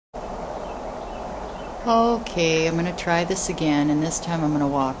Okay, I'm gonna try this again, and this time I'm gonna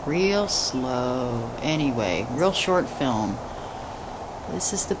walk real slow. Anyway, real short film.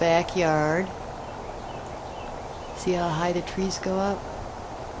 This is the backyard. See how high the trees go up?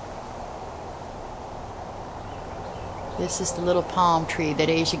 This is the little palm tree that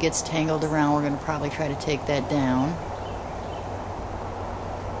Asia gets tangled around. We're gonna probably try to take that down.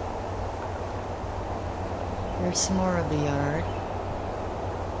 There's some more of the yard.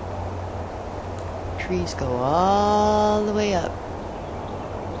 Trees go all the way up.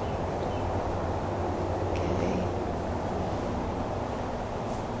 Okay.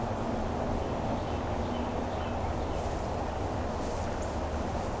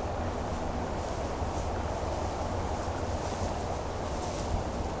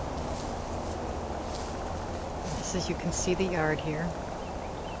 This is, you can see the yard here.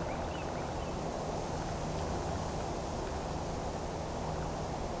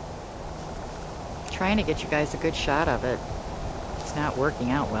 Trying to get you guys a good shot of it. It's not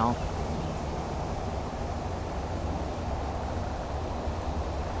working out well.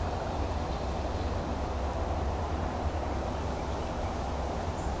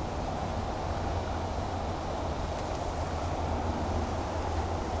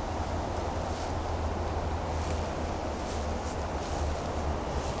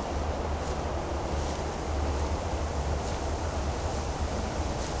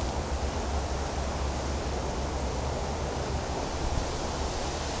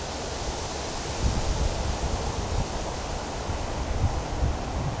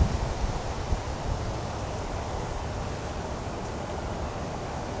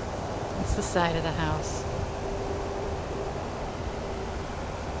 That's the side of the house.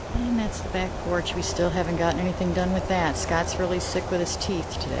 And that's the back porch. We still haven't gotten anything done with that. Scott's really sick with his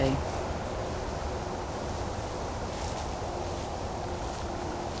teeth today.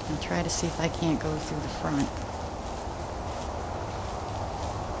 I'll try to see if I can't go through the front.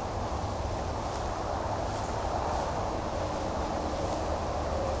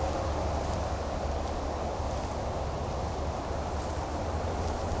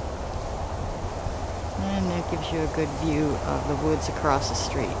 And that gives you a good view of the woods across the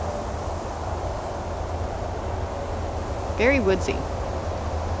street. Very woodsy.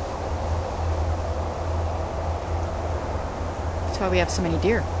 That's why we have so many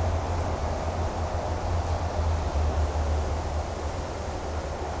deer.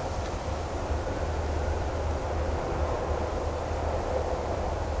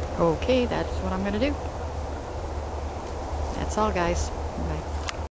 Okay, that's what I'm gonna do. That's all, guys. Bye.